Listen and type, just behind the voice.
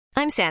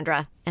I'm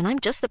Sandra, and I'm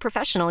just the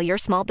professional your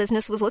small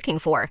business was looking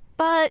for.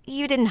 But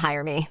you didn't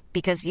hire me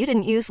because you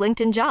didn't use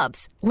LinkedIn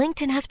Jobs.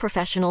 LinkedIn has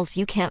professionals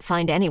you can't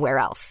find anywhere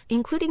else,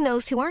 including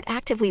those who aren't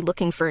actively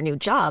looking for a new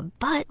job,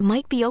 but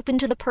might be open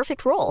to the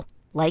perfect role,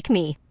 like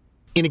me.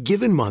 In a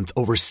given month,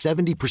 over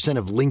 70%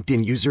 of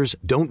LinkedIn users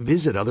don't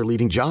visit other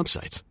leading job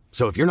sites.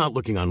 So if you're not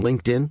looking on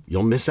LinkedIn,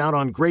 you'll miss out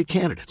on great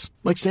candidates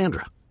like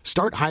Sandra.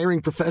 Start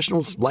hiring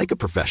professionals like a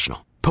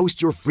professional.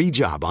 Post your free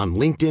job on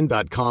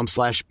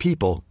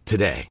linkedin.com/people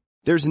today.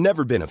 There's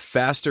never been a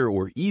faster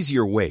or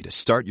easier way to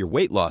start your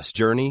weight loss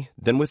journey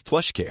than with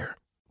PlushCare.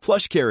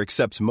 PlushCare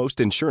accepts most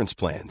insurance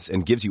plans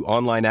and gives you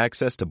online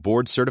access to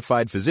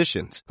board-certified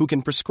physicians who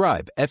can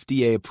prescribe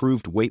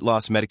FDA-approved weight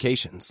loss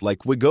medications like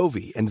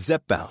Wegovy and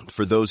Zepbound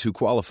for those who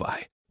qualify.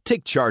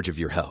 Take charge of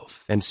your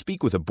health and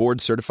speak with a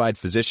board-certified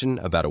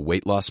physician about a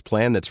weight loss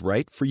plan that's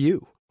right for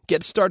you.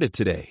 Get started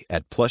today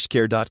at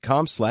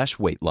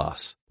plushcare.com/weight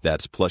loss.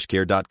 That's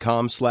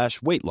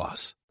plushcare.com/weight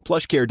loss.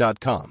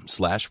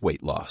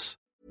 plushcare.com/weight loss.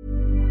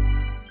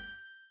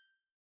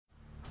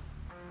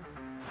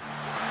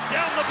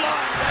 Down the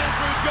blind,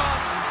 Andrew John.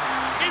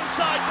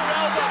 Inside for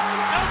Elba.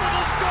 Elba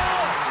will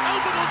score.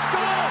 Elba will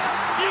score.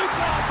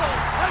 Newcastle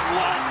have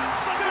won.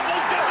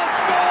 Fiddler's going to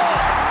score.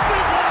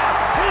 Fiddler,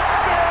 it's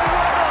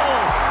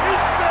farewell.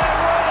 It's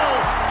farewell.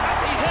 And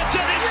he hits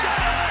it. He's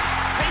got it.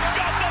 He's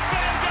got the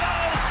field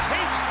goal.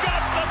 He's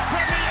got the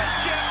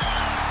premiership.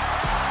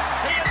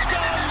 He has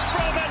gone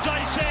from, as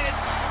I said,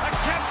 a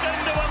captain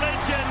to a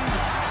legend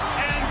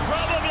and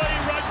probably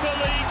rugby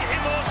league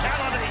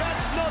immortality.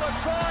 That's not a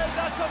try.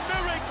 That's a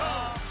miracle.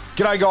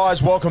 G'day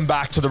guys, welcome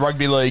back to the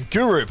Rugby League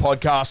Guru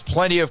podcast.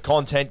 Plenty of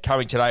content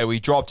coming today. We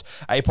dropped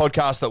a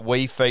podcast that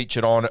we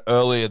featured on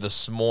earlier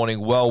this morning.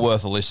 Well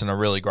worth a listen. A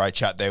really great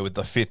chat there with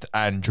the Fifth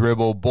and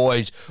Dribble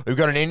boys. We've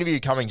got an interview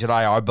coming today.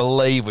 I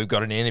believe we've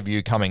got an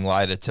interview coming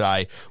later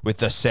today with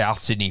the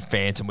South Sydney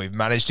Phantom. We've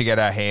managed to get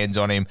our hands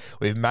on him.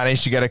 We've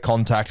managed to get a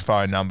contact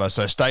phone number.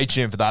 So stay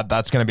tuned for that.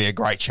 That's going to be a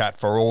great chat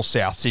for all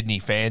South Sydney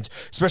fans,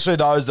 especially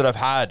those that have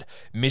had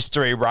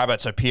mystery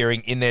rabbits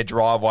appearing in their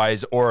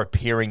driveways or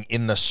appearing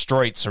in the streets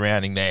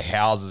surrounding their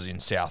houses in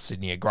South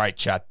Sydney. A great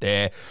chat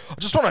there. I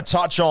just want to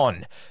touch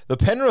on the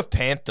Penrith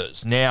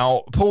Panthers.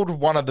 Now, pulled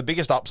one of the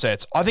biggest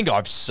upsets I think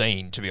I've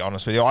seen, to be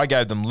honest with you. I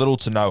gave them little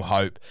to no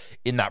hope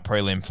in that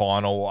prelim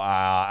final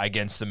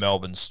against the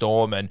Melbourne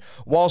Storm. And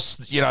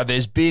whilst,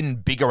 there's been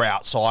bigger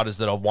outsiders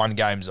that have won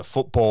games of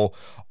football,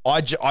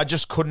 I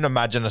just couldn't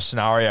imagine a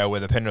scenario where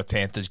the Penrith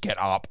Panthers get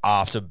up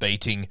after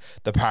beating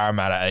the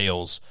Parramatta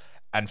Eels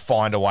and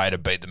find a way to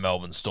beat the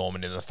Melbourne Storm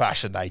in the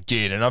fashion they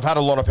did. And I've had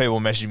a lot of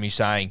people message me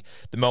saying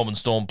the Melbourne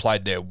Storm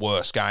played their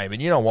worst game.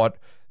 And you know what?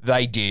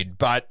 They did.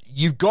 But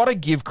you've got to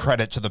give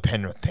credit to the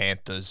Penrith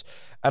Panthers.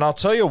 And I'll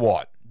tell you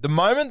what, the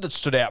moment that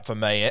stood out for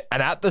me,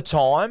 and at the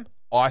time,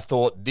 I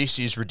thought, this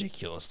is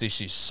ridiculous. This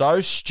is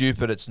so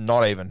stupid, it's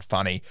not even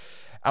funny.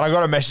 And I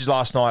got a message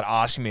last night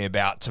asking me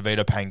about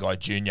Tevita Pangai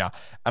Jr.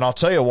 And I'll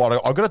tell you what,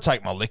 I've got to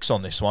take my licks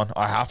on this one.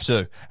 I have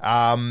to.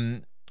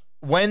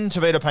 When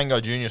Tevita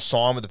Pangai Jr.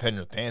 signed with the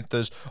Penrith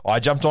Panthers, I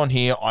jumped on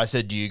here. I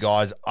said to you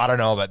guys, I don't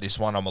know about this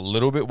one. I'm a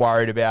little bit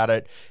worried about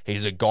it.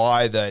 He's a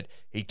guy that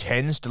he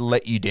tends to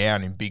let you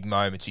down in big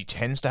moments. He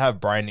tends to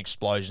have brain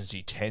explosions.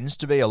 He tends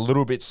to be a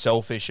little bit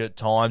selfish at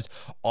times.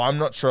 I'm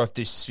not sure if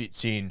this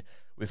fits in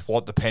with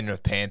what the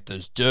Penrith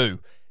Panthers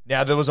do.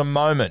 Now, there was a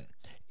moment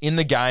in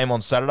the game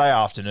on Saturday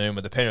afternoon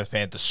where the Penrith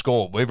Panthers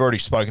scored. We've already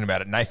spoken about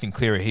it. Nathan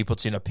Cleary, he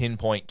puts in a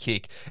pinpoint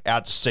kick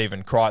out to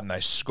Stephen Crichton. They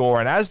score.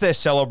 And as they're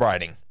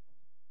celebrating,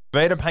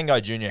 Tevita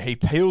Pangai Jr., he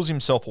peels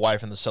himself away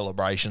from the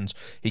celebrations.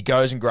 He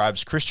goes and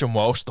grabs Christian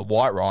Welch, the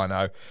white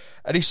rhino,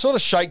 and he sort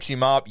of shakes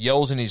him up,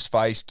 yells in his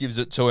face, gives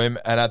it to him.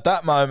 And at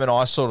that moment,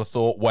 I sort of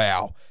thought,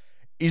 wow,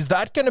 is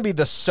that going to be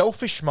the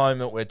selfish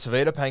moment where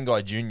Tevita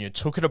Pangai Jr.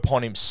 took it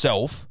upon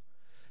himself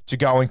to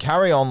go and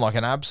carry on like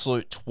an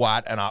absolute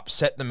twat and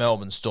upset the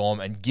Melbourne Storm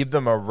and give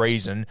them a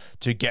reason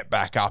to get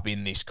back up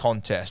in this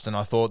contest? And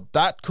I thought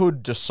that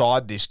could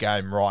decide this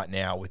game right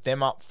now. With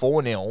them up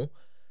 4-0,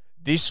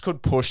 this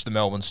could push the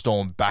Melbourne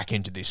Storm back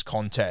into this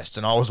contest.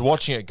 And I was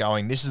watching it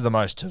going, this is the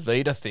most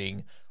Tevita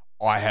thing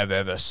I have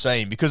ever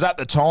seen. Because at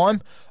the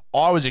time,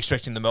 I was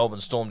expecting the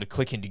Melbourne Storm to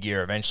click into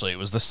gear eventually. It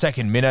was the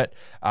second minute.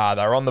 They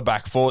were on the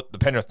back foot. The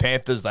Penrith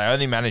Panthers, they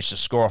only managed to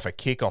score off a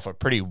kick off a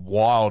pretty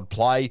wild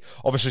play.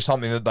 Obviously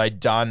something that they'd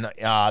done,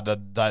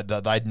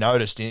 that they'd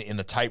noticed in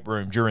the tape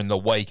room during the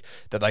week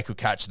that they could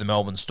catch the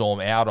Melbourne Storm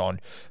out on.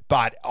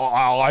 But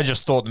I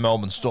just thought the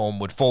Melbourne Storm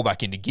would fall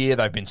back into gear.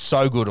 They've been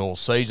so good all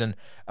season.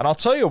 And I'll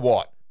tell you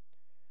what,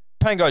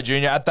 Pangai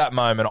Jr., at that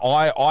moment,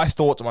 I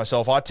thought to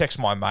myself, I text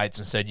my mates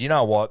and said, you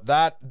know what,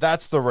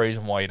 that's the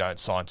reason why you don't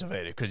sign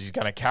Tevita, because he's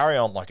going to carry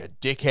on like a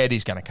dickhead.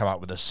 He's going to come up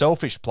with a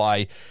selfish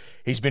play.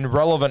 He's been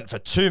relevant for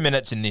 2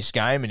 minutes in this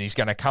game, and he's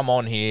going to come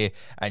on here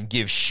and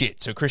give shit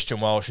to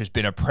Christian Welch, who's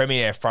been a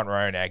premier front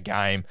row in our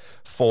game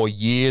for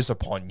years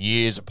upon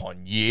years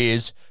upon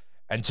years.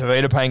 And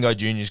Tevita Pangai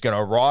Jr. is going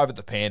to arrive at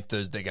the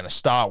Panthers. They're going to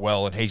start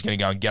well, and he's going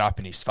to go and get up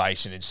in his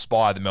face and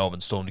inspire the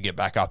Melbourne Storm to get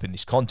back up in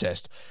this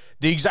contest.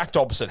 The exact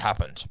opposite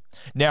happened.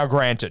 Now,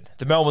 granted,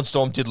 the Melbourne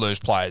Storm did lose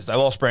players. They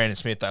lost Brandon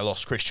Smith, they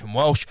lost Christian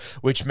Welch,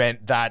 which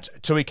meant that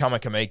Tui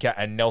Kamikamica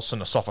and Nelson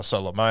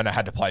Asafa-Solomona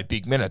had to play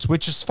big minutes,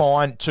 which is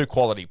fine, 2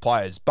 quality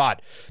players.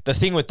 But the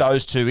thing with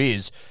those two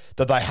is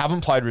that they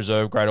haven't played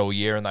reserve grade all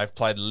year and they've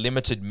played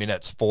limited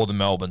minutes for the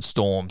Melbourne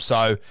Storm.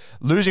 So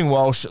losing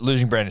Welch,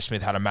 losing Brandon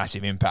Smith had a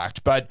massive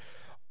impact. But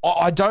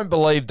I don't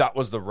believe that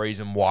was the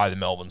reason why the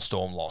Melbourne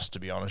Storm lost, to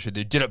be honest with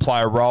you. Did it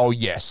play a role?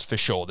 Yes, for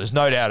sure. There's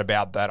no doubt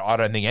about that. I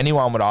don't think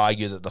anyone would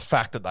argue that the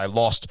fact that they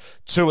lost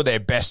 2 of their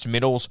best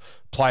middles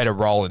played a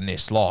role in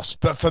this loss.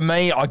 But for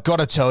me, I got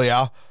to tell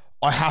you,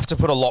 I have to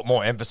put a lot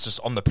more emphasis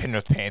on the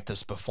Penrith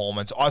Panthers'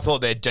 performance. I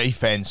thought their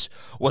defense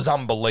was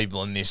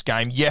unbelievable in this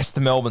game. Yes, the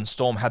Melbourne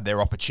Storm had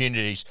their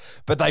opportunities,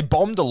 but they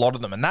bombed a lot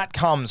of them, and that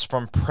comes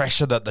from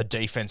pressure that the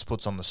defense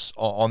puts on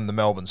the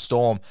Melbourne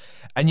Storm.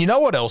 And you know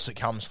what else it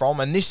comes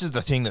from? And this is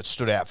the thing that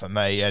stood out for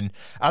me. And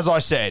as I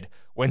said,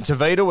 when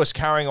Tavita was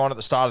carrying on at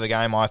the start of the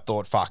game, I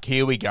thought, fuck,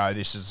 here we go.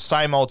 This is the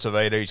same old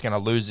Tavita. He's going to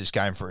lose this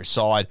game for his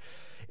side.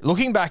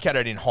 Looking back at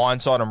it in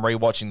hindsight and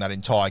rewatching that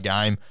entire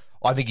game,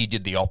 I think he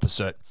did the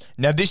opposite.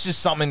 Now, this is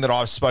something that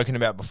I've spoken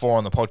about before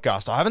on the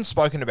podcast. I haven't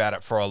spoken about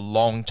it for a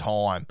long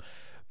time,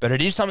 but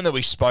it is something that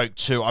we spoke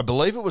to, I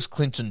believe it was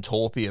Clinton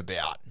Torpey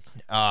about,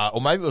 or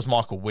maybe it was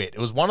Michael Witt. It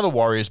was one of the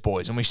Warriors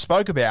boys, and we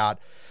spoke about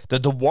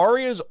that the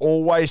Warriors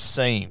always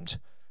seemed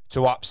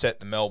to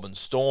upset the Melbourne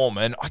Storm,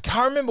 and I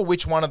can't remember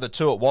which one of the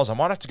two it was. I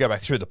might have to go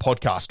back through the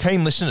podcast.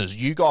 Keen listeners,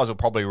 you guys will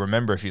probably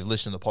remember if you've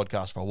listened to the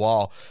podcast for a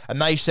while,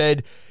 and they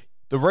said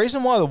the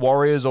reason why the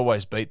Warriors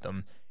always beat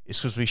them is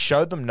because we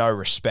showed them no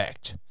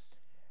respect.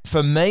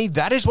 For me,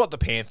 that is what the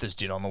Panthers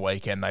did on the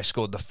weekend. They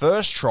scored the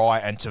first try,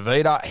 and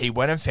Tavita, he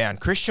went and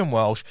found Christian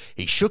Welch.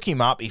 He shook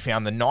him up. He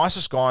found the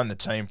nicest guy in the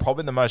team,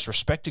 probably the most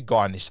respected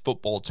guy in this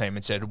football team,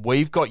 and said,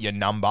 we've got your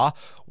number.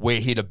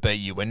 We're here to beat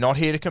you. We're not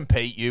here to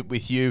compete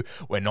with you.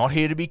 We're not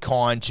here to be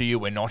kind to you.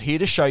 We're not here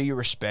to show you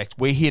respect.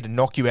 We're here to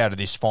knock you out of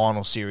this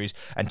final series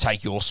and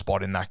take your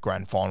spot in that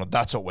grand final.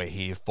 That's what we're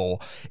here for.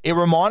 It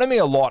reminded me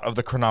a lot of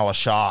the Cronulla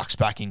Sharks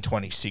back in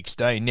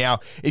 2016. Now,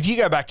 if you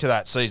go back to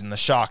that season, the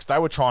Sharks, they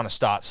were trying to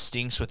start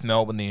stinks with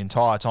Melbourne the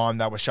entire time.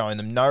 They were showing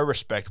them no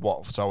respect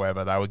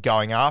whatsoever. They were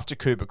going after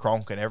Cooper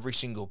Cronk in every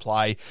single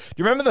play. Do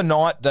you remember the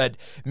night that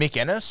Mick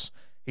Ennis,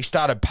 he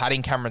started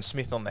patting Cameron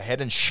Smith on the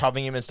head and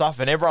shoving him and stuff,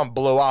 and everyone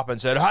blew up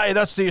and said, hey,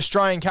 that's the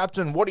Australian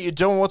captain. What are you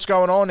doing? What's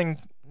going on? And,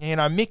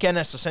 Mick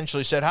Ennis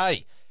essentially said,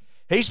 hey,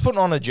 he's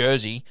putting on a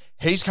jersey.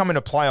 He's coming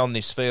to play on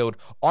this field.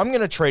 I'm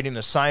going to treat him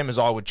the same as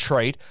I would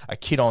treat a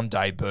kid on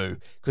debut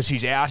because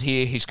he's out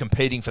here. He's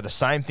competing for the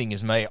same thing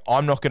as me.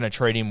 I'm not going to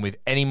treat him with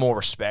any more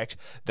respect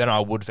than I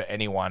would for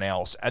anyone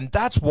else. And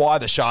that's why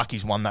the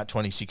Sharkies won that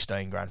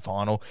 2016 grand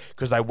final,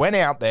 because they went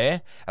out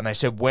there and they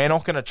said, we're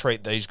not going to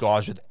treat these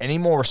guys with any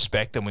more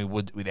respect than we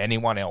would with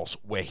anyone else.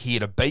 We're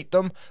here to beat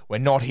them. We're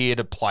not here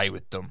to play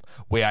with them.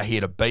 We are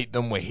here to beat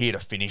them. We're here to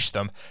finish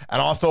them.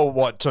 And I thought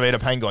what Tavita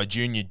Pangai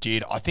Jr.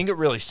 did, I think it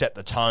really set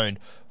the tone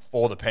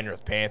for the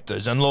Penrith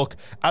Panthers. And look,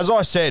 as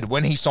I said,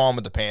 when he signed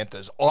with the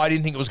Panthers, I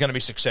didn't think it was going to be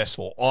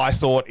successful. I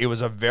thought it was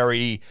a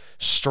very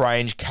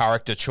strange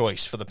character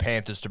choice for the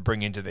Panthers to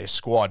bring into their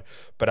squad.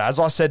 But as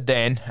I said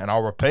then, and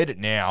I'll repeat it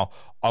now,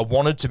 I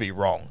wanted to be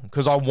wrong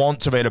because I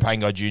want Tavita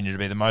Pangai Jr. to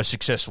be the most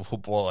successful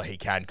footballer he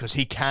can, because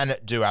he can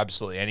do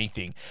absolutely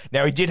anything.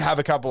 Now, he did have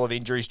a couple of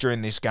injuries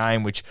during this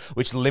game, which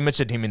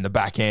limited him in the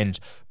back end,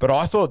 but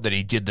I thought that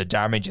he did the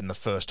damage in the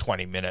first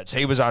 20 minutes.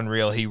 He was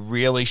unreal. He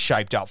really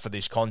shaped up for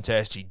this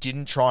contest. He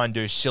didn't try and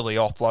do silly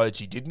offloads.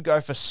 He didn't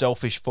go for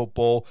selfish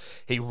football.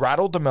 He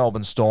rattled the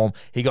Melbourne Storm.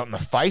 He got in the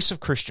face of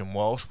Christian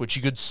Welch, which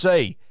you could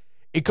see.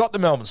 It got the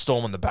Melbourne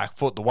Storm on the back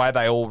foot, the way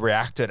they all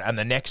reacted, and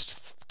the next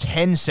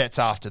 10 sets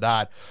after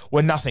that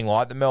were nothing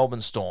like the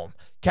Melbourne Storm.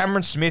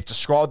 Cameron Smith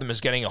described them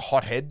as getting a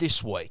hot head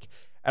this week.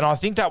 And I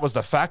think that was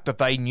the fact that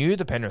they knew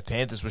the Penrith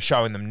Panthers were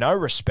showing them no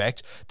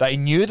respect. They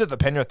knew that the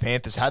Penrith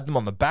Panthers had them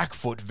on the back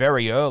foot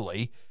very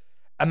early,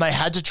 and they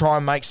had to try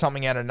and make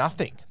something out of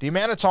nothing. The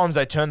amount of times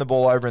they turned the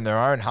ball over in their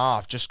own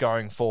half just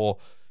going for,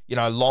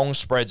 long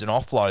spreads and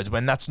offloads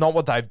when that's not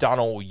what they've done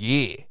all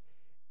year.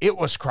 It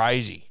was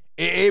crazy.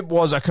 It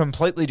was a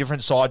completely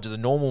different side to the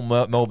normal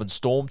Melbourne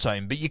Storm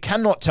team. But you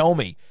cannot tell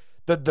me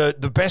that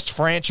the best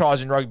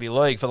franchise in rugby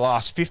league for the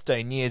last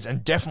 15 years,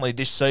 and definitely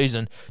this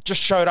season,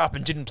 just showed up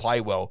and didn't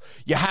play well.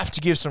 You have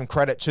to give some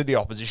credit to the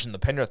opposition, the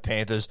Penrith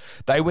Panthers.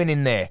 They went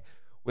in there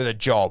with a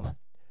job.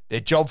 Their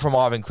job from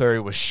Ivan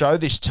Cleary was show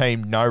this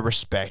team no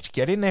respect.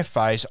 Get in their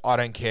face. I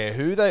don't care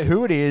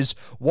who it is,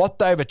 what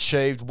they've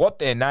achieved, what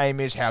their name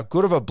is, how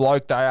good of a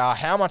bloke they are,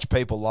 how much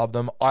people love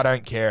them. I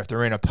don't care. If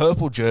they're in a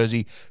purple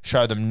jersey,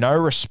 show them no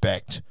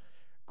respect.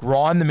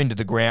 Grind them into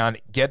the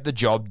ground. Get the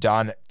job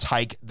done.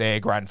 Take their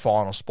grand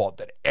final spot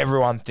that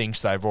everyone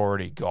thinks they've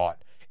already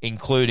got,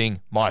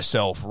 including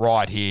myself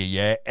right here,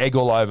 yeah? Egg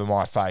all over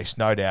my face,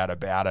 no doubt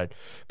about it.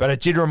 But it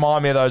did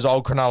remind me of those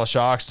old Cronulla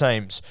Sharks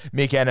teams.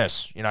 Mick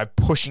Ennis,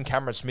 pushing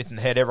Cameron Smith in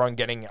the head, everyone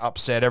getting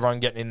upset, everyone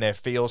getting in their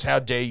feels. How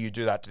dare you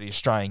do that to the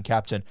Australian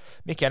captain?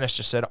 Mick Ennis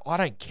just said, I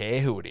don't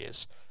care who it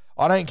is.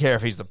 I don't care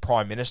if he's the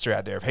Prime Minister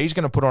out there. If he's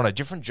going to put on a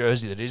different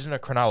jersey that isn't a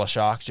Cronulla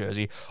Sharks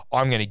jersey,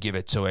 I'm going to give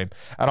it to him.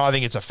 And I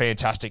think it's a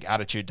fantastic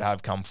attitude to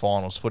have come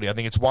finals footy. I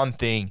think it's one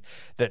thing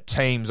that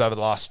teams over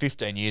the last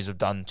 15 years have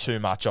done too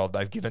much of.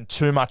 They've given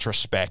too much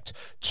respect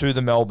to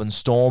the Melbourne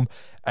Storm.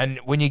 And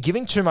when you're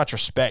giving too much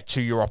respect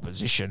to your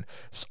opposition,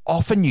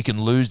 often you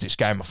can lose this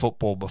game of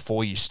football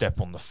before you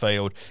step on the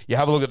field. You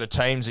have a look at the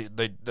teams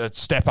that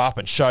step up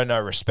and show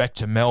no respect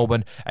to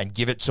Melbourne and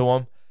give it to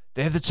them.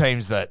 They're the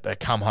teams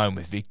that come home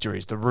with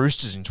victories. The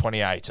Roosters in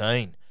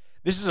 2018.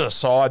 This is a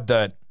side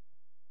that,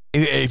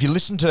 if you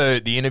listen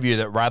to the interview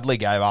that Radley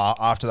gave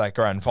after that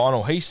grand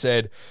final, he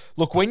said,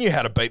 look, we knew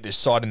how to beat this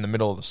side in the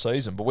middle of the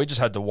season, but we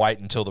just had to wait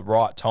until the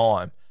right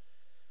time.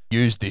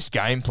 Use this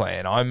game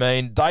plan. I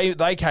mean,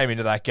 they came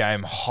into that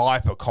game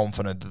hyper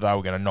confident that they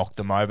were going to knock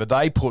them over.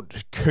 They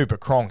put Cooper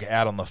Cronk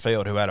out on the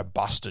field who had a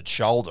busted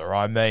shoulder.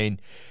 I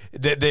mean,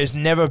 there's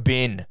never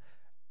been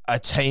a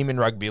team in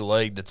rugby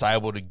league that's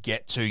able to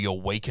get to your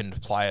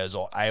weakened players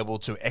or able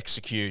to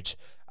execute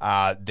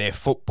their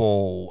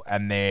football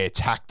and their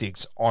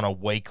tactics on a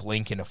weak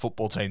link in a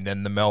football team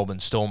than the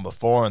Melbourne Storm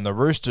before. And the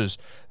Roosters,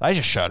 they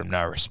just showed them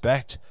no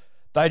respect.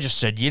 They just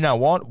said, you know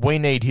what, we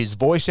need his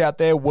voice out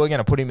there. We're going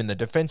to put him in the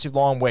defensive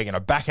line. We're going to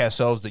back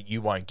ourselves that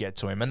you won't get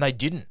to him. And they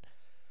didn't.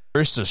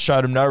 Roosters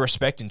showed him no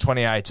respect in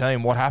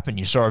 2018. What happened?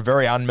 You saw a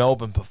very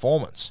un-Melbourne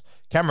performance.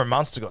 Cameron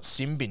Munster got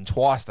sin-binned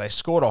twice. They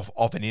scored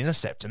off an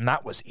intercept, and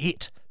that was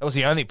it. That was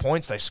the only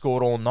points they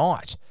scored all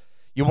night.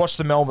 You watched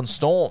the Melbourne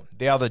Storm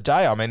the other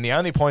day. I mean, the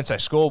only points they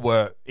scored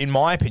were, in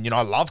my opinion,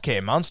 I love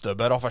Cam Munster,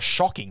 but off a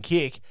shocking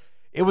kick,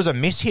 it was a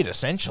mishit,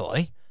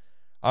 essentially.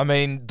 I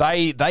mean,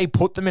 they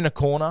put them in a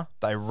corner.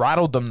 They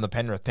rattled them, the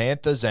Penrith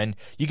Panthers, and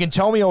you can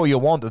tell me all you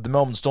want that the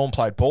Melbourne Storm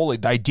played poorly.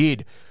 They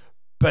did.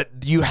 But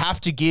you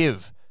have to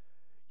give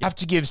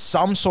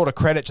some sort of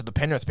credit to the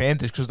Penrith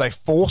Panthers because they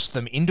forced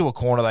them into a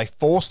corner. They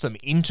forced them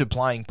into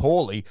playing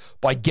poorly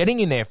by getting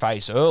in their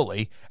face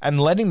early and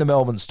letting the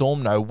Melbourne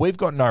Storm know, we've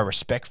got no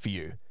respect for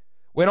you.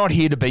 We're not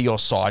here to be your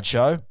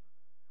sideshow.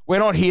 We're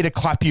not here to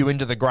clap you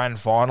into the grand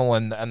final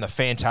and the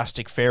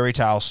fantastic fairy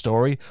tale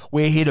story.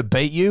 We're here to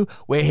beat you.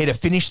 We're here to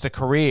finish the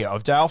career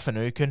of Dale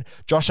Finucane,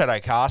 Josh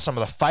Addo-Carr, some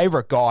of the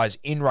favourite guys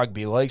in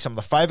rugby league, some of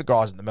the favourite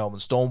guys in the Melbourne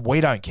Storm.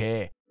 We don't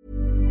care.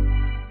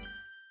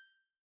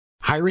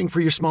 Hiring for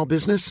your small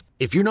business?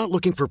 If you're not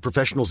looking for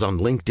professionals on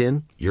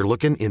LinkedIn, you're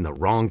looking in the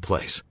wrong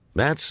place.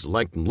 That's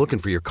like looking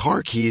for your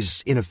car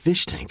keys in a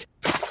fish tank.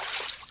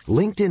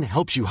 LinkedIn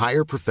helps you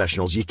hire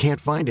professionals you can't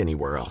find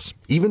anywhere else,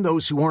 even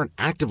those who aren't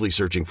actively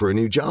searching for a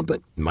new job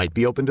but might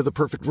be open to the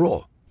perfect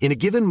role. In a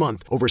given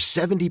month, over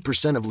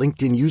 70% of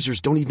LinkedIn users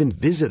don't even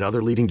visit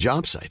other leading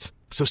job sites.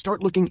 So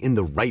start looking in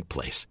the right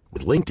place.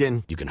 With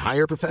LinkedIn, you can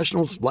hire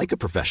professionals like a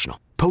professional.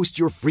 Post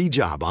your free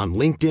job on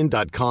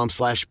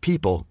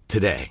linkedin.com/people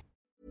today.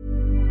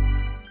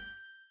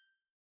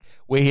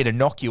 We're here to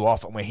knock you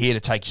off and we're here to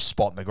take your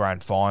spot in the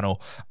grand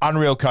final.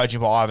 Unreal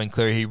coaching by Ivan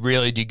Cleary. He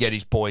really did get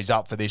his boys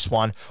up for this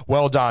one.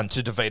 Well done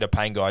to Tevita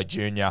Pangai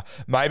Jr.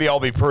 Maybe I'll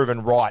be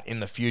proven right in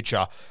the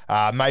future.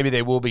 Maybe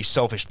there will be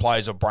selfish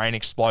plays or brain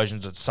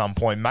explosions at some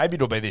point. Maybe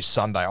it'll be this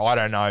Sunday. I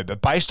don't know.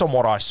 But based on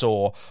what I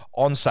saw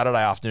on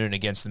Saturday afternoon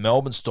against the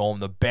Melbourne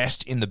Storm, the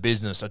best in the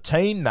business, a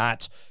team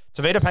that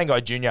Tevita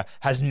Pangai Jr.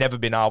 has never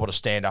been able to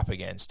stand up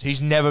against.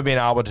 He's never been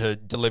able to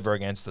deliver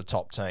against the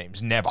top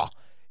teams. Never.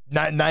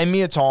 Name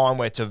me a time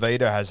where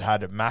Tevita has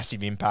had a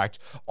massive impact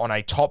on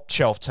a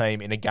top-shelf team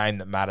in a game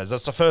that matters.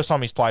 That's the first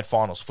time he's played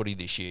finals footy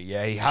this year.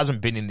 Yeah, he hasn't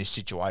been in this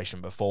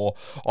situation before.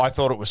 I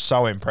thought it was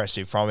so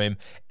impressive from him.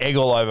 Egg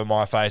all over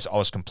my face. I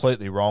was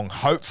completely wrong.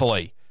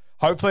 Hopefully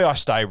I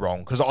stay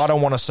wrong because I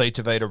don't want to see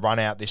Tevita run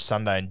out this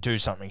Sunday and do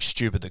something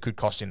stupid that could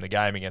cost him the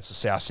game against the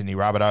South Sydney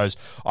Rabbitohs.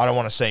 I don't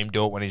want to see him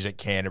do it when he's at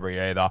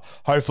Canterbury either.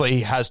 Hopefully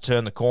he has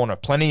turned the corner.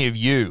 Plenty of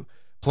you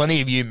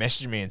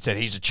messaged me and said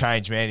he's a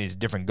changed man, he's a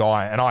different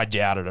guy, and I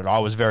doubted it. I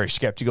was very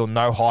skeptical,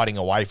 no hiding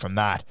away from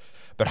that.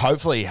 But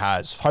hopefully he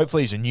has.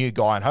 Hopefully he's a new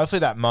guy, and hopefully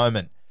that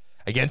moment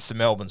against the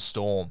Melbourne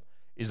Storm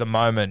is a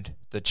moment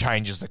that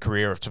changes the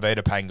career of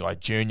Tevita Pangai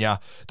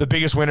Jr. The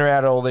biggest winner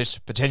out of all this,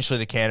 potentially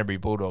the Canterbury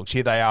Bulldogs.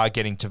 Here they are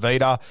getting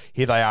Tevita.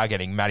 Here they are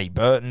getting Matty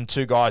Burton,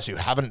 two guys who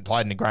haven't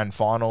played in the grand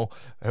final,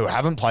 who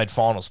haven't played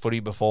finals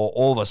footy before.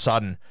 All of a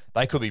sudden,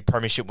 they could be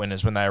premiership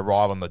winners when they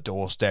arrive on the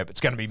doorstep.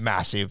 It's going to be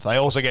massive. They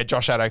also get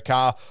Josh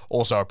Addo-Carr,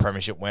 also a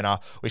premiership winner.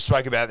 We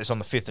spoke about this on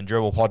the Fifth and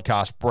Dribble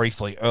podcast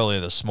briefly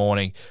earlier this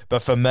morning.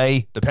 But for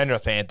me, the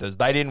Penrith Panthers,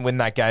 they didn't win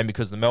that game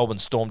because the Melbourne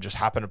Storm just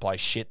happened to play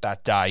shit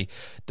that day.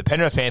 The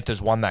Penrith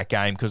Panthers won that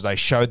game because they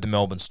showed the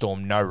Melbourne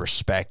Storm no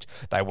respect.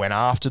 They went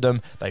after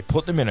them, they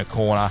put them in a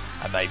corner,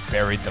 and they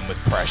buried them with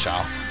pressure.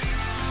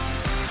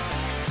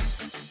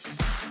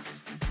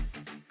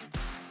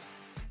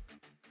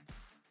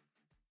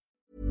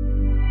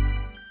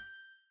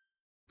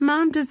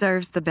 Mom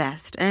deserves the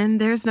best,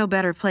 and there's no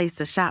better place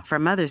to shop for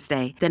Mother's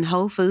Day than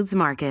Whole Foods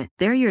Market.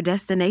 They're your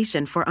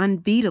destination for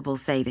unbeatable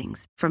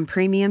savings, from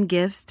premium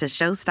gifts to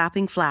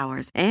show-stopping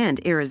flowers and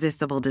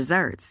irresistible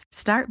desserts.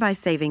 Start by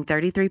saving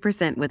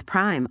 33% with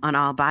Prime on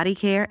all body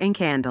care and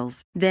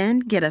candles. Then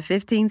get a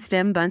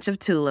 15-stem bunch of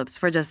tulips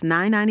for just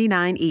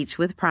 $9.99 each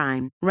with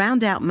Prime.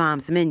 Round out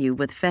Mom's menu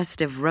with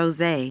festive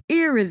rosé,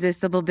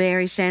 irresistible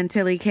berry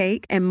chantilly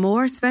cake, and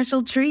more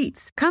special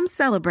treats. Come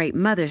celebrate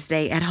Mother's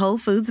Day at Whole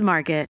Foods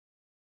Market.